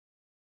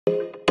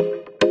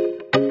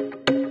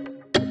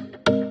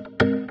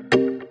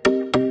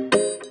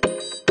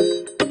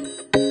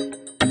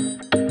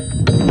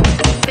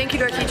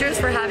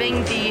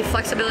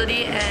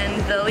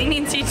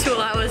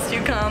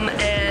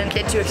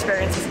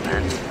experience this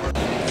event.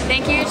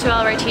 Thank you to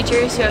all of our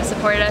teachers who have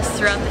supported us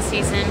throughout the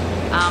season,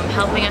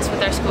 helping us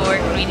with our schoolwork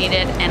when we need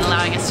it, and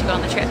allowing us to go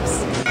on the trips.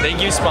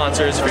 Thank you,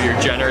 sponsors, for your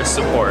generous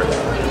support.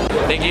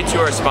 Thank you to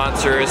our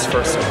sponsors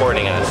for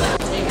supporting us.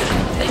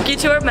 Thank you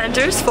to our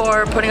mentors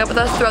for putting up with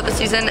us throughout the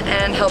season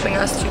and helping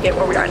us to get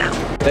where we are now.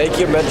 Thank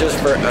you, mentors,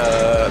 for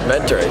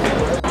mentoring.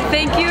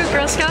 Thank you,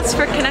 Girl Scouts,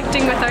 for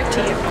connecting with our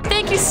team.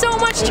 Thank you so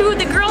much to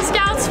the Girl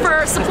Scouts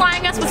for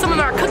supplying us with some of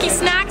our cookie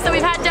snacks that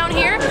we've had down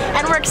here,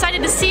 and we're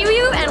excited to see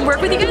you and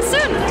work with you guys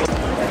soon.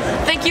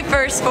 Thank you,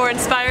 FIRST, for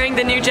inspiring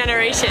the new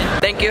generation.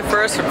 Thank you,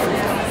 FIRST,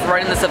 for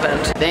running this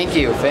event. Thank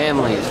you,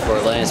 families, for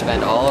letting us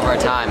spend all of our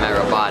time at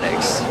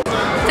robotics.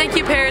 Thank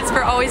you, parents,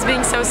 for always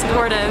being so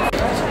supportive.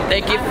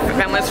 Thank you,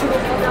 families,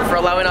 for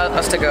allowing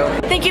us to go.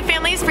 Thank you,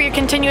 families, for your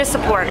continuous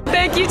support.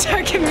 Thank you to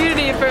our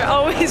community for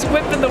always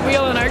whipping the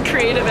wheel on our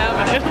creative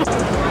avenue.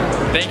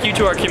 Thank you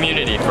to our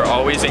community for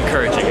always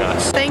encouraging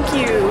us. Thank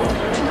you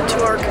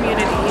to our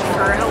community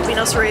for helping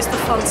us raise the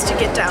funds to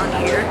get down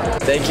here.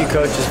 Thank you,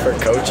 coaches, for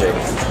coaching.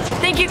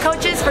 Thank you,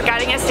 coaches, for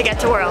guiding us to get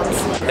to Worlds.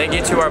 Thank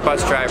you to our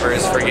bus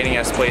drivers for getting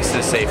us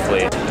places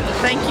safely.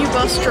 Thank you,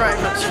 bus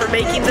drivers, for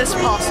making this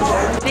possible.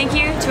 Thank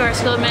you to our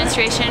school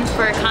administration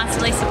for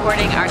constantly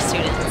supporting our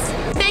students.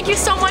 Thank you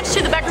so much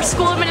to the Becker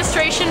School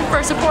Administration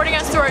for supporting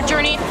us through our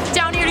journey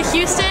down here to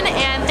Houston,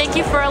 and thank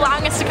you for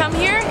allowing us to come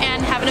here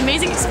and have an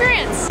amazing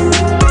experience.